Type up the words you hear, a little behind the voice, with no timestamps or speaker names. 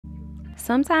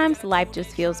Sometimes life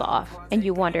just feels off and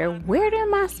you wonder, where did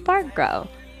my spark go?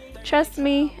 Trust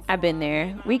me, I've been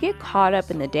there. We get caught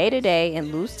up in the day-to-day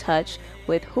and lose touch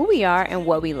with who we are and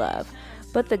what we love.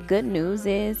 But the good news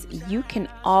is you can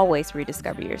always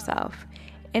rediscover yourself.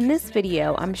 In this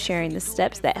video, I'm sharing the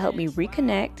steps that help me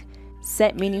reconnect,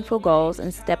 set meaningful goals,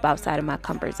 and step outside of my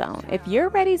comfort zone. If you're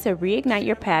ready to reignite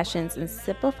your passions and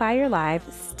simplify your life,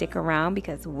 stick around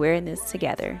because we're in this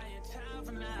together.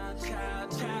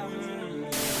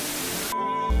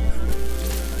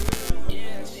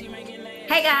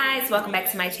 Hey guys, welcome back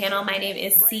to my channel. My name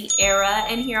is Sierra,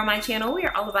 and here on my channel we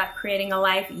are all about creating a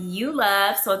life you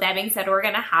love. So with that being said, we're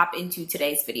gonna hop into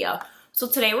today's video. So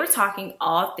today we're talking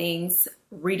all things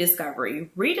rediscovery,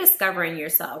 rediscovering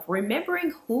yourself,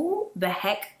 remembering who the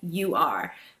heck you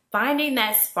are, finding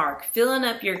that spark, filling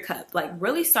up your cup. Like,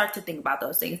 really start to think about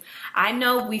those things. I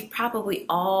know we've probably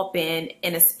all been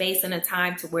in a space and a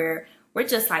time to where we're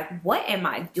just like, what am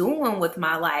I doing with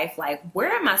my life? Like,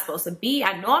 where am I supposed to be?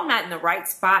 I know I'm not in the right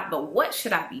spot, but what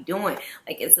should I be doing?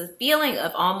 Like, it's a feeling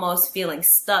of almost feeling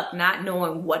stuck, not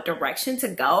knowing what direction to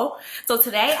go. So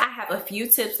today I have a few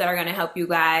tips that are going to help you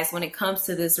guys when it comes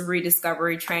to this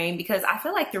rediscovery train, because I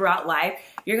feel like throughout life,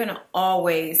 you're going to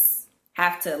always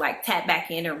have to like tap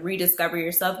back in and rediscover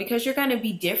yourself, because you're going to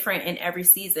be different in every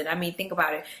season. I mean, think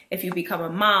about it. If you become a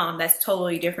mom, that's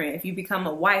totally different. If you become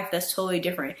a wife, that's totally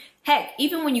different. Heck,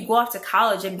 even when you go off to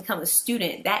college and become a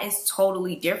student, that is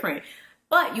totally different.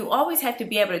 But you always have to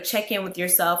be able to check in with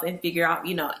yourself and figure out,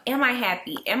 you know, am I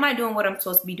happy? Am I doing what I'm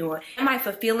supposed to be doing? Am I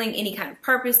fulfilling any kind of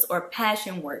purpose or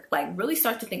passion work? Like, really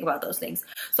start to think about those things.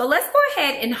 So let's go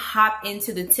ahead and hop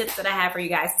into the tips that I have for you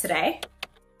guys today.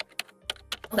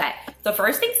 Okay, so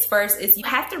first things first is you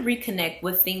have to reconnect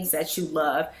with things that you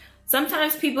love.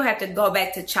 Sometimes people have to go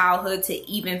back to childhood to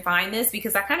even find this,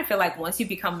 because I kind of feel like once you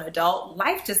become an adult,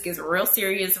 life just gets real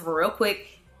serious real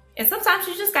quick. And sometimes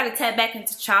you just got to tap back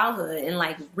into childhood and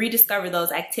like rediscover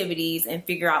those activities and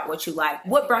figure out what you like.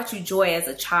 What brought you joy as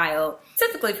a child?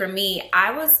 Typically for me,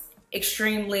 I was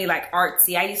extremely like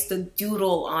artsy. I used to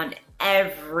doodle on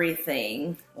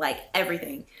everything, like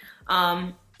everything.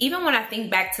 Even when I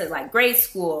think back to like grade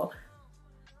school,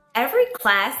 every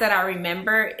class that I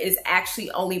remember is actually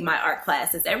only my art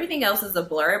classes. Everything else is a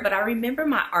blur, but I remember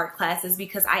my art classes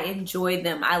because I enjoyed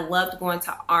them. I loved going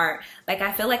to art. Like,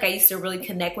 I feel like I used to really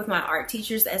connect with my art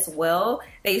teachers as well.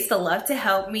 They used to love to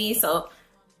help me. So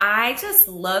I just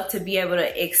love to be able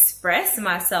to express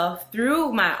myself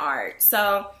through my art.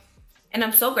 And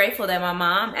I'm so grateful that my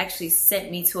mom actually sent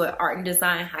me to an art and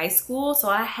design high school. So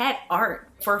I had art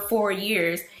for 4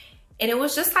 years, and it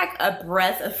was just like a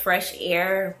breath of fresh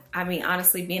air. I mean,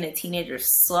 honestly, being a teenager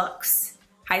sucks.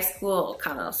 High school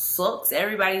kind of sucks.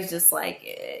 Everybody's just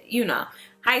like, you know,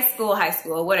 high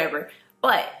school, whatever.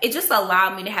 But it just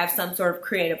allowed me to have some sort of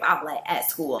creative outlet at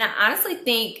school. And I honestly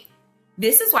think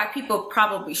this is why people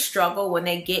probably struggle when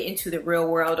they get into the real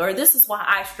world, or this is why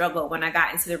I struggled when I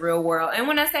got into the real world. And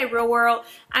when I say real world,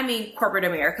 I mean corporate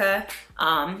America.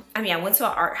 I mean, I went to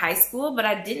an art high school, but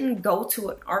I didn't go to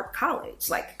an art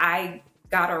college. Like, I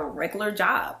got a regular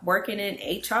job working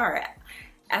in HR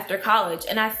after college,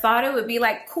 and I thought it would be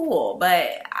like cool, but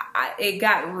it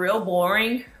got real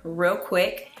boring real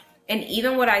quick. And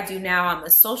even what I do now, I'm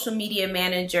a social media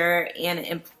manager and an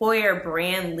employer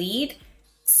brand lead.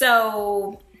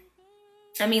 So,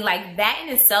 I mean, like, that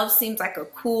in itself seems like a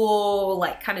cool,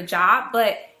 like, kind of job,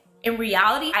 but in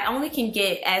reality, I only can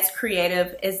get as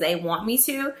creative as they want me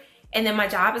to. And then my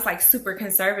job is like super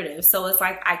conservative. So it's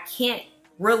like, I can't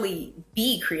really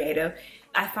be creative.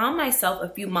 I found myself a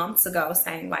few months ago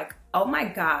saying like, oh my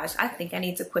gosh, I think I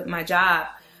need to quit my job.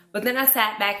 But then I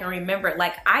sat back and remembered,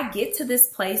 like, I get to this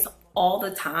place all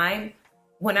the time.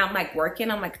 When I'm like working,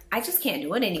 I'm like, I just can't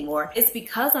do it anymore. It's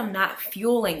because I'm not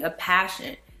fueling a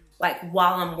passion like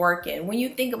while I'm working. When you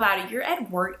think about it, you're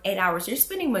at work 8 hours. You're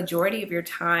spending majority of your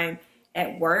time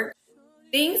at work.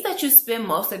 Things that you spend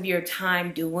most of your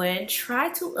time doing, try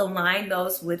to align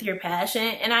those with your passion.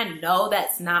 And I know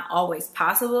that's not always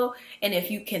possible. And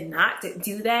if you cannot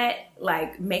do that,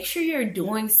 like, make sure you're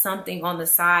doing something on the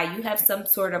side. You have some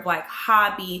sort of like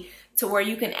hobby to where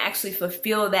you can actually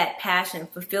fulfill that passion,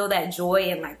 fulfill that joy,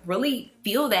 and like really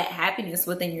feel that happiness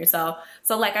within yourself.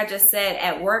 So like I just said,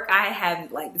 at work, I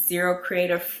have like zero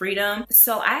creative freedom.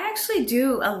 So I actually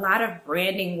do a lot of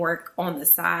branding work on the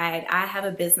side. I have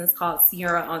a business called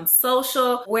Sierra on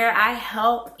Social, where I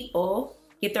help people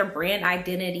get their brand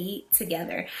identity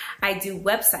together. I do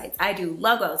websites, I do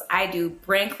logos, I do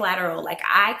brand collateral. Like,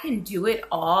 I can do it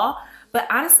all. But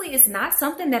honestly, it's not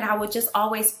something that I would just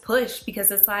always push,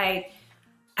 because it's like,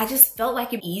 I just felt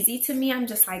like it easy to me. I'm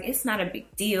just like, it's not a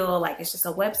big deal. Like, it's just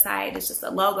a website, it's just a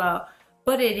logo,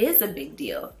 but it is a big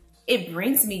deal. It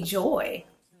brings me joy.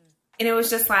 And it was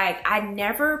just like, I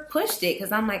never pushed it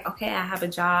because I'm like, okay, I have a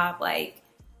job, like,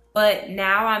 but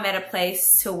now I'm at a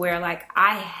place to where like,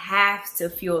 I have to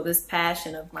fuel this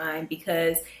passion of mine,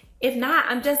 because if not,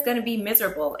 I'm just gonna be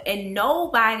miserable, and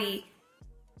nobody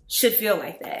should feel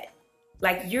like that.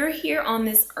 Like, you're here on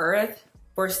this earth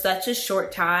for such a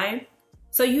short time,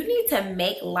 so you need to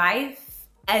make life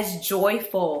as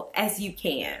joyful as you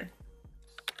can.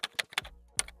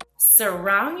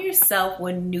 Surround yourself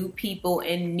with new people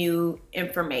and new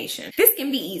information. This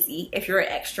can be easy if you're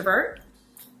an extrovert.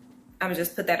 I'm gonna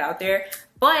just put that out there.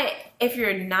 But if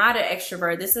you're not an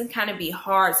extrovert, this can kind of be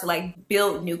hard to like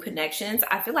build new connections.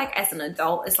 I feel like as an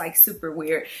adult, it's like super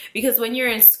weird, because when you're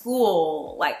in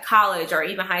school, like college or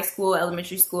even high school,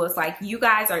 elementary school, it's like you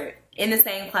guys are in the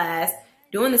same class,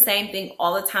 doing the same thing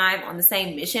all the time on the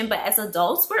same mission. But as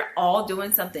adults, we're all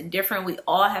doing something different. We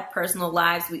all have personal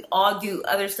lives. We all do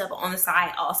other stuff on the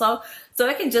side also. So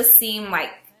it can just seem like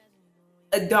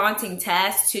a daunting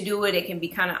task to do it. It can be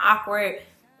kind of awkward.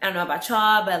 I don't know about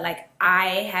y'all, but like, I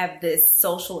have this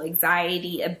social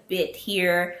anxiety a bit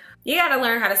here. You gotta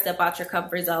learn how to step out your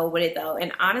comfort zone with it though.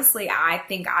 And honestly, I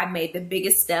think I made the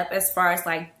biggest step as far as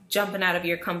like jumping out of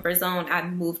your comfort zone. I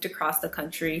moved across the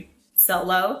country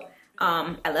solo.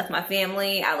 I left my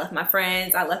family, I left my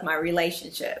friends, I left my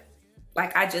relationship.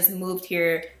 Like, I just moved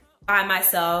here by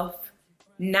myself,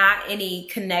 not any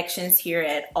connections here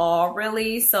at all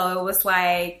really. So it was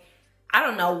like, I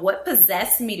don't know what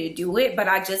possessed me to do it, but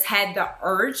I just had the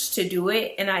urge to do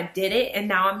it, and I did it. And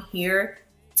now I'm here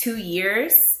 2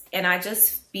 years, and I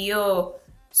just feel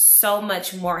so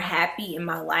much more happy in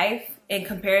my life in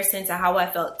comparison to how I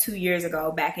felt 2 years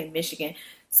ago back in Michigan.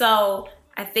 So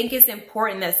I think it's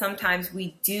important that sometimes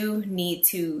we do need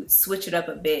to switch it up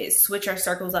a bit, switch our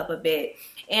circles up a bit.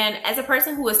 And as a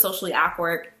person who is socially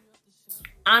awkward,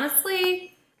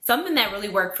 honestly, something that really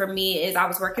worked for me is I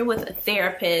was working with a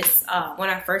therapist when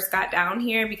I first got down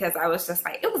here, because I was just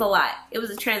like, it was a lot. It was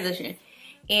a transition.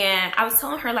 And I was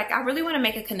telling her, like, I really want to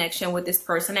make a connection with this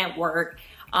person at work.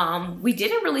 We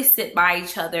didn't really sit by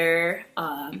each other.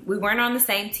 We weren't on the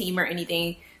same team or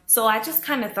anything. So I just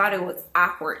kind of thought it was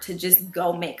awkward to just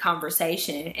go make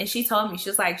conversation. And she told me, she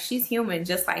was like, she's human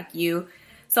just like you.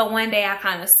 So one day I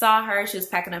kind of saw her. She was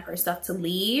packing up her stuff to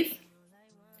leave.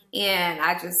 And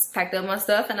I just packed up my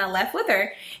stuff and I left with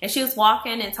her. And she was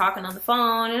walking and talking on the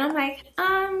phone. And I'm like,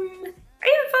 are you on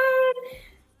the phone?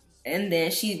 And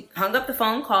then she hung up the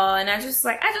phone call. And I just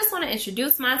want to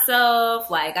introduce myself.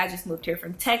 Like, I just moved here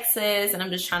from Texas. And I'm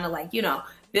just trying to, like, you know,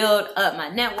 build up my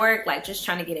network. Like, just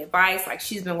trying to get advice. Like,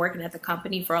 she's been working at the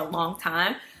company for a long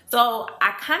time. So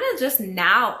I kind of just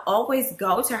now always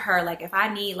go to her, like, if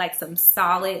I need like some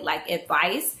solid like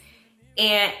advice.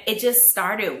 And it just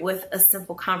started with a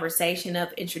simple conversation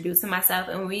of introducing myself.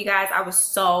 And when you guys, I was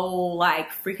so like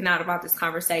freaking out about this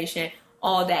conversation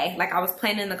all day. Like, I was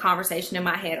planning the conversation in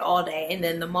my head all day. And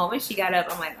then the moment she got up,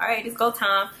 I'm like, all right, it's go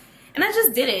time. And I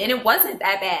just did it. And it wasn't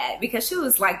that bad because she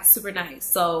was like super nice.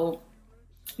 So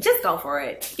just go for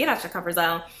it. Get out your comfort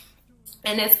zone.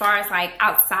 And as far as like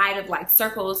outside of like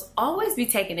circles, always be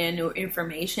taking in new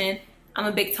information. I'm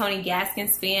a big Tony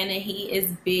Gaskins fan, and he is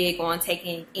big on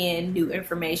taking in new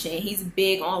information. He's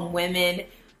big on women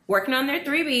working on their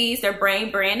 3 B's, their brain,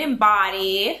 brand, and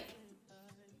body.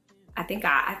 I think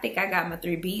I got my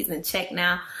 3 B's in check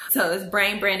now. So it's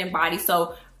brain, brand, and body.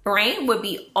 So brain would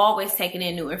be always taking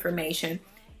in new information.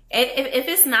 If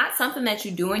it's not something that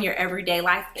you do in your everyday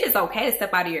life, it is okay to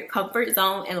step out of your comfort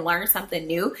zone and learn something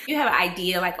new. You have an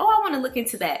idea like, oh, I want to look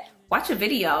into that. Watch a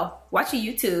video, watch a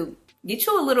YouTube, get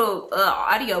you a little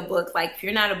audio book. Like, if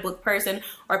you're not a book person,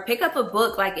 or pick up a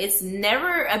book. Like, it's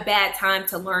never a bad time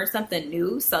to learn something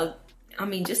new. So, I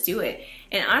mean, just do it.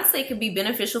 And honestly, it can be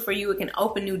beneficial for you. It can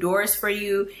open new doors for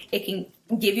you. It can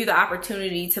give you the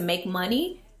opportunity to make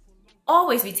money.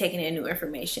 Always be taking in new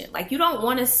information. Like, you don't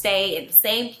want to stay in the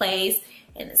same place,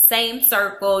 in the same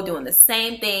circle, doing the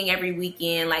same thing every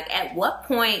weekend. Like, at what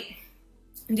point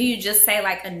do you just say,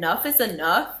 like, enough is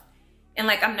enough? And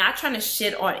like, I'm not trying to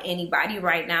shit on anybody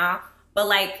right now, but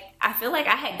like, I feel like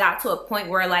I had got to a point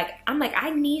where like, I'm like,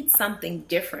 I need something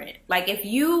different. Like, if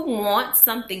you want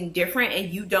something different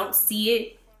and you don't see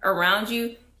it around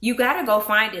you, you gotta go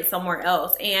find it somewhere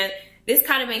else. And this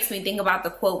kind of makes me think about the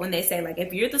quote when they say, like,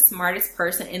 if you're the smartest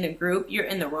person in the group, you're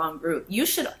in the wrong group. You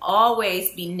should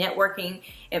always be networking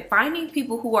and finding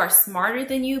people who are smarter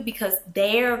than you, because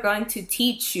they are going to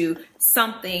teach you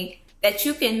something that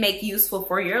you can make useful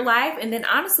for your life. And then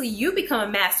honestly, you become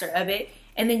a master of it.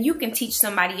 and then you can teach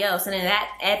somebody else. And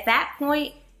at that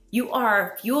point, you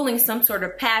are fueling some sort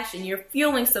of passion. You're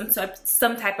fueling some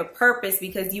type of purpose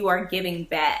because you are giving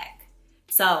back.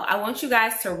 So I want you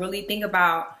guys to really think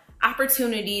about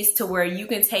opportunities to where you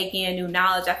can take in new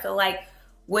knowledge. I feel like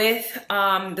with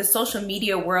the social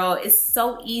media world, it's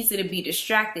so easy to be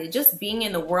distracted. Just being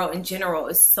in the world in general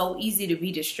is so easy to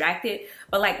be distracted.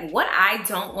 But like, what I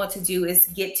don't want to do is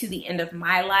get to the end of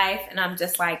my life and I'm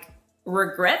just like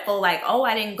regretful, like, oh,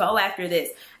 I didn't go after this.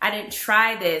 I didn't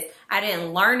try this. I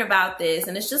didn't learn about this.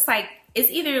 And it's just like,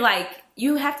 it's either like,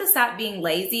 you have to stop being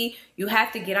lazy. You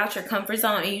have to get out your comfort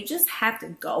zone and you just have to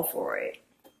go for it.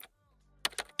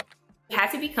 You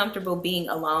have to be comfortable being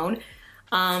alone.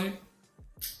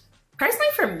 Personally,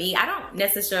 for me, I don't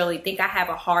necessarily think I have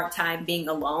a hard time being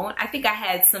alone. I think I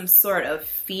had some sort of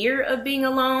fear of being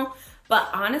alone, but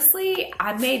honestly,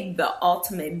 I made the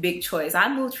ultimate big choice.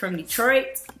 I moved from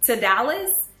Detroit to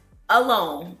Dallas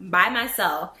alone, by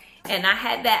myself, and I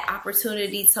had that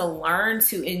opportunity to learn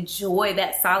to enjoy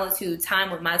that solitude time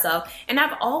with myself. And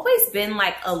I've always been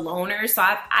like a loner, so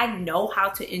I know how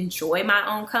to enjoy my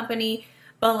own company.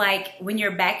 But like when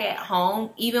you're back at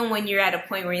home, even when you're at a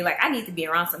point where you're like, I need to be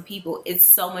around some people, it's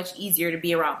so much easier to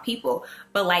be around people.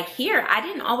 But like here, I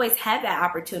didn't always have that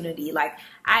opportunity. Like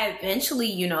I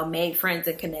eventually, you know, made friends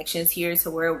and connections here to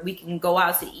where we can go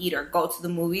out to eat or go to the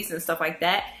movies and stuff like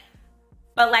that.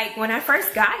 But like when I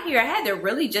first got here, I had to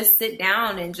really just sit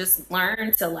down and just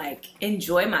learn to like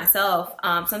enjoy myself.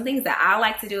 Some things that I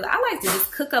like to do, I like to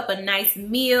just cook up a nice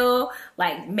meal,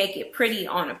 like make it pretty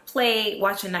on a plate,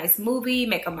 watch a nice movie,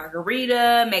 make a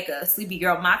margarita, make a sleepy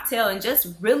girl mocktail, and just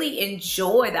really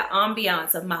enjoy the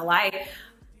ambiance of my life.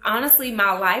 Honestly,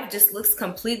 my life just looks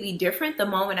completely different the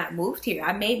moment I moved here.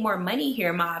 I made more money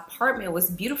here. My apartment was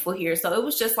beautiful here. So it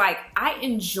was just like, I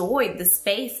enjoyed the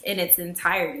space in its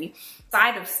entirety.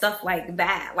 Side of stuff like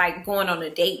that, like going on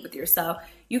a date with yourself,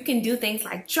 you can do things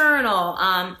like journal.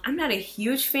 I'm not a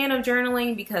huge fan of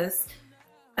journaling because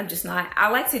I'm just not. I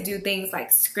like to do things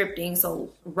like scripting. So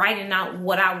writing out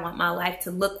what I want my life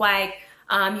to look like.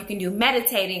 You can do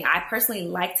meditating. I personally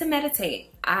like to meditate.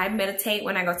 I meditate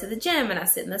when I go to the gym and I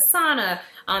sit in the sauna.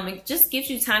 It just gives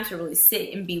you time to really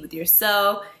sit and be with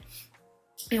yourself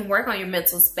and work on your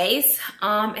mental space.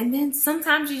 And then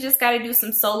sometimes you just got to do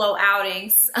some solo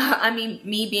outings. I mean,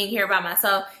 me being here by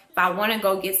myself, if I want to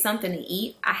go get something to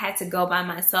eat, I had to go by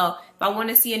myself. If I want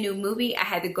to see a new movie, I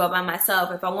had to go by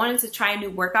myself. If I wanted to try a new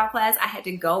workout class, I had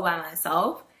to go by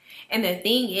myself. And the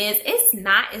thing is, it's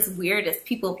not as weird as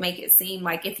people make it seem.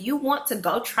 Like if you want to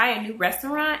go try a new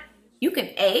restaurant, you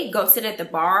can go sit at the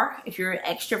bar if you're an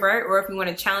extrovert, or if you want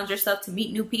to challenge yourself to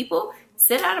meet new people,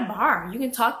 sit at a bar. You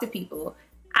can talk to people.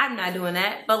 I'm not doing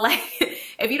that. But like,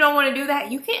 if you don't want to do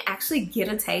that, you can actually get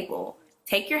a table,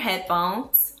 take your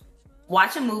headphones,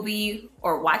 watch a movie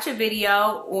or watch a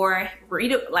video or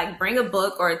read it, like bring a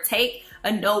book or take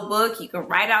a notebook. You can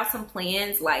write out some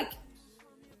plans, like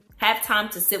have time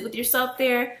to sit with yourself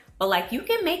there. But like, you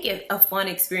can make it a fun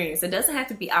experience. It doesn't have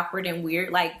to be awkward and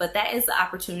weird, like, but that is the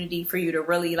opportunity for you to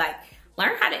really like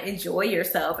learn how to enjoy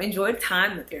yourself, enjoy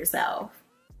time with yourself.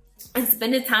 And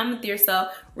spending time with yourself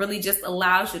really just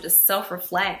allows you to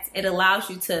self-reflect. It allows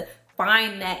you to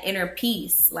find that inner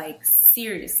peace, like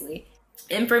seriously.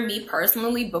 And for me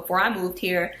personally, before I moved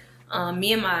here,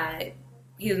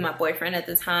 he was my boyfriend at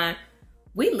the time,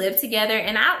 we lived together,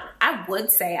 and I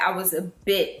would say I was a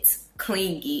bit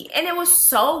clingy. And it was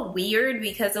so weird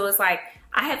because it was like,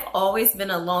 I have always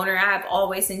been a loner. I have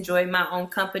always enjoyed my own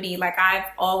company. Like I've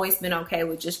always been okay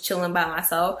with just chilling by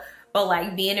myself. But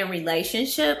like being in a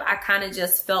relationship, I kind of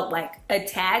just felt like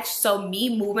attached. So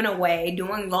me moving away,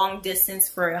 doing long distance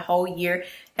for a whole year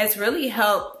has really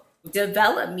helped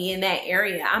develop me in that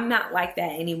area. I'm not like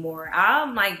that anymore.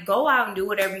 I'm like, go out and do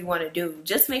whatever you want to do.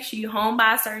 Just make sure you're home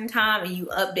by a certain time and you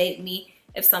update me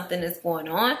if something is going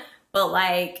on. But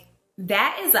like,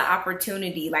 that is an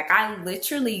opportunity. Like I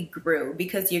literally grew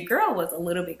because your girl was a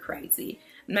little bit crazy.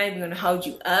 I'm not even going to hold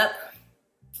you up.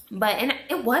 But and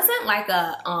it wasn't like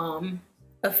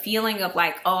a feeling of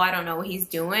like, oh, I don't know what he's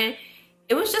doing.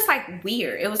 It was just like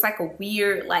weird. It was like a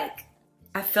weird, like,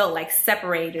 I felt like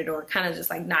separated or kind of just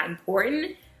like not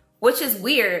important, which is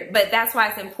weird. But that's why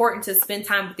it's important to spend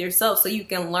time with yourself so you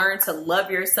can learn to love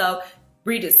yourself,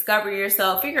 rediscover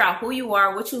yourself, figure out who you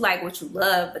are, what you like, what you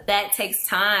love. But that takes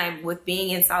time with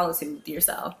being in solitude with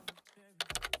yourself.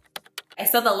 And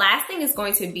so the last thing is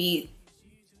going to be,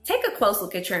 take a close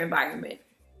look at your environment.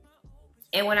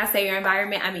 And when I say your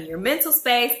environment, I mean your mental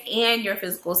space and your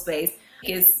physical space.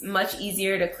 It's much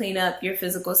easier to clean up your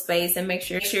physical space and make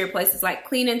sure your place is like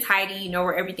clean and tidy, you know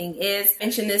where everything is. I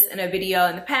mentioned this in a video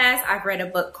in the past. I've read a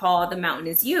book called The Mountain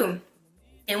Is You.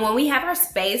 And when we have our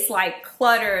space like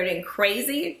cluttered and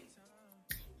crazy,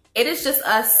 it is just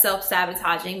us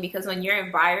self-sabotaging, because when your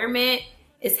environment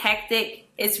is hectic,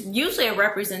 it's usually a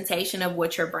representation of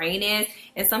what your brain is.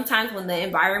 And sometimes when the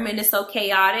environment is so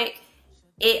chaotic,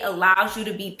 it allows you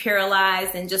to be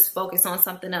paralyzed and just focus on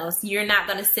something else. You're not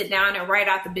going to sit down and write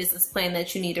out the business plan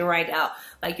that you need to write out.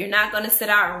 Like, you're not going to sit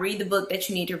out and read the book that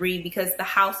you need to read because the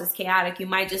house is chaotic. You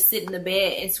might just sit in the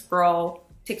bed and scroll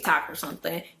TikTok or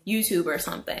something, YouTube or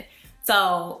something.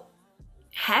 So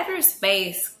have your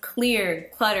space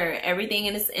cleared, cluttered, everything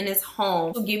in its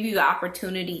home will give you the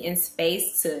opportunity and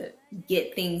space to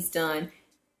get things done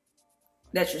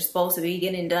that you're supposed to be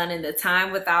getting done in the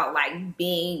time without like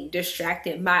being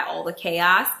distracted by all the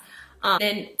chaos.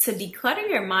 And to declutter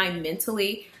your mind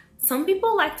mentally, some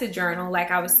people like to journal,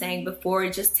 like I was saying before.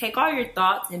 Just take all your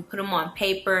thoughts and put them on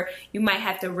paper. You might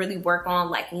have to really work on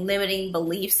like limiting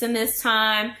beliefs in this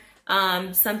time.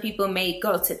 Some people may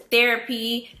go to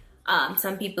therapy.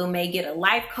 Some people may get a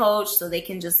life coach so they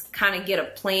can just kind of get a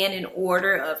plan in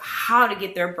order of how to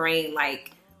get their brain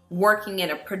like working in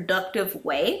a productive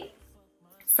way.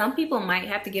 Some people might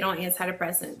have to get on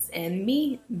antidepressants, and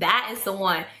me, that is the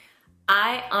one.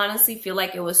 I honestly feel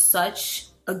like it was such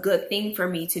a good thing for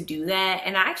me to do that,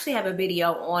 and I actually have a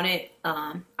video on it.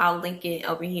 I'll link it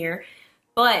over here.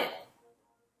 But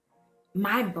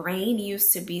my brain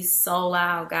used to be so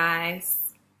loud, guys,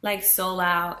 like so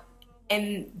loud.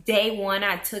 And day one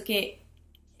I took it,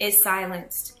 it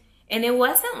silenced. And it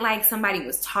wasn't like somebody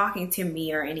was talking to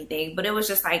me or anything, but it was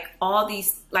just like all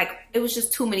these, like, it was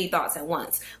just too many thoughts at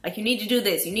once. Like, you need to do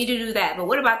this, you need to do that, but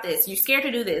what about this? You're scared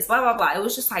to do this, blah, blah, blah. It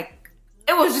was just like,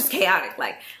 it was just chaotic.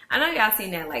 Like, I know y'all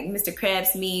seen that, like, Mr.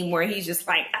 Krabs meme where he's just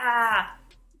like,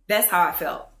 that's how I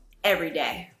felt every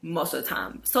day, most of the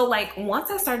time. So, like,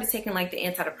 once I started taking, like, the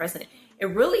antidepressant, it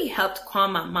really helped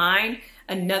calm my mind.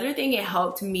 Another thing it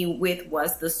helped me with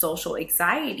was the social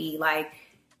anxiety. Like,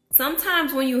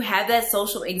 sometimes when you have that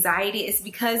social anxiety, it's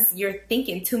because you're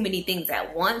thinking too many things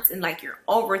at once, and like you're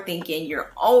overthinking,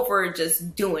 you're over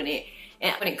just doing it.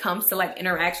 And when it comes to like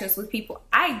interactions with people,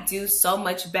 I do so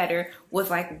much better with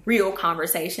like real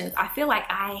conversations. I feel like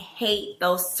I hate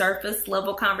those surface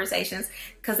level conversations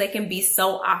because they can be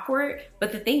so awkward.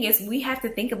 But the thing is, we have to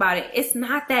think about it. It's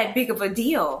not that big of a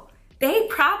deal. They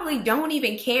probably don't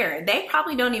even care. They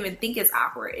probably don't even think it's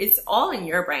awkward. It's all in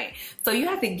your brain. So you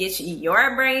have to get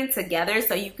your brain together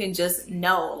so you can just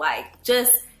know, like,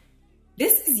 just,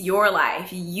 this is your life.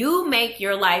 You make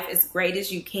your life as great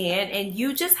as you can, and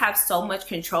you just have so much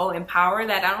control and power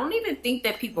that I don't even think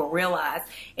that people realize.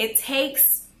 It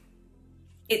takes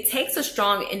a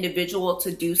strong individual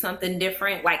to do something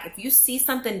different. Like, if you see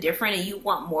something different and you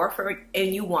want more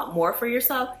for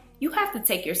yourself, you have to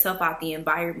take yourself out the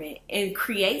environment and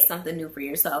create something new for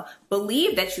yourself.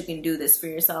 Believe that you can do this for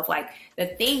yourself. Like, the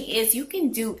thing is, you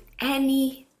can do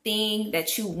anything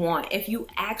that you want if you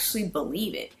actually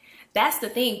believe it. That's the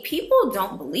thing. People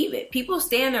don't believe it. People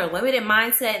stay in their limited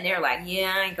mindset and they're like,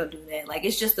 yeah, I ain't gonna do that. Like,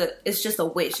 it's just a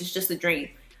wish. It's just a dream.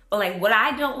 But like, what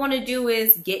I don't want to do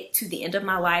is get to the end of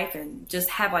my life and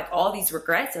just have like all these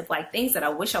regrets of like things that I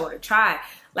wish I would have tried.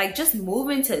 Like, just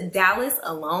moving to Dallas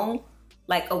alone,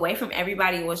 like away from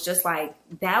everybody, was just like,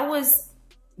 that was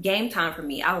game time for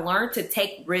me. I learned to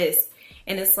take risks.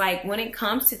 And it's like, when it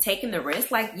comes to taking the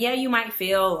risk, like, yeah, you might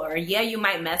fail, or yeah, you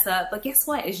might mess up, but guess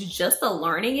what? It's just a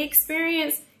learning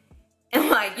experience. And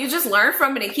like, you just learn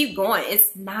from it and keep going.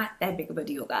 It's not that big of a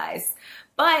deal, guys.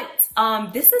 But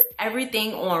this is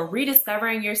everything on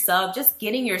rediscovering yourself, just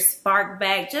getting your spark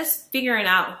back, just figuring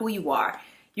out who you are.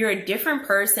 You're a different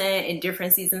person in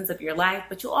different seasons of your life,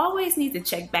 but you always need to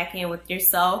check back in with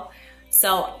yourself.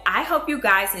 So I hope you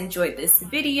guys enjoyed this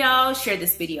video. Share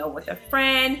this video with a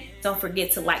friend. Don't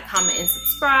forget to like, comment, and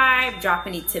subscribe. Drop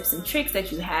any tips and tricks that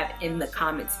you have in the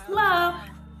comments below.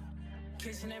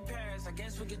 Kissing in Paris, I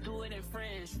guess we could do it in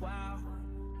French. Wow.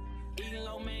 Eating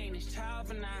low main is child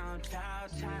for now.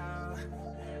 Child.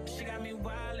 She got me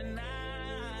wildin'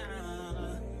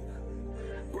 now.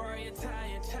 Rory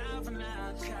Italian, child for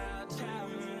now. Child.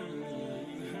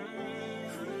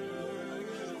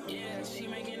 Yeah, she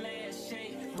making that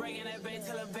shake. Breaking that bait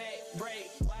till her back break.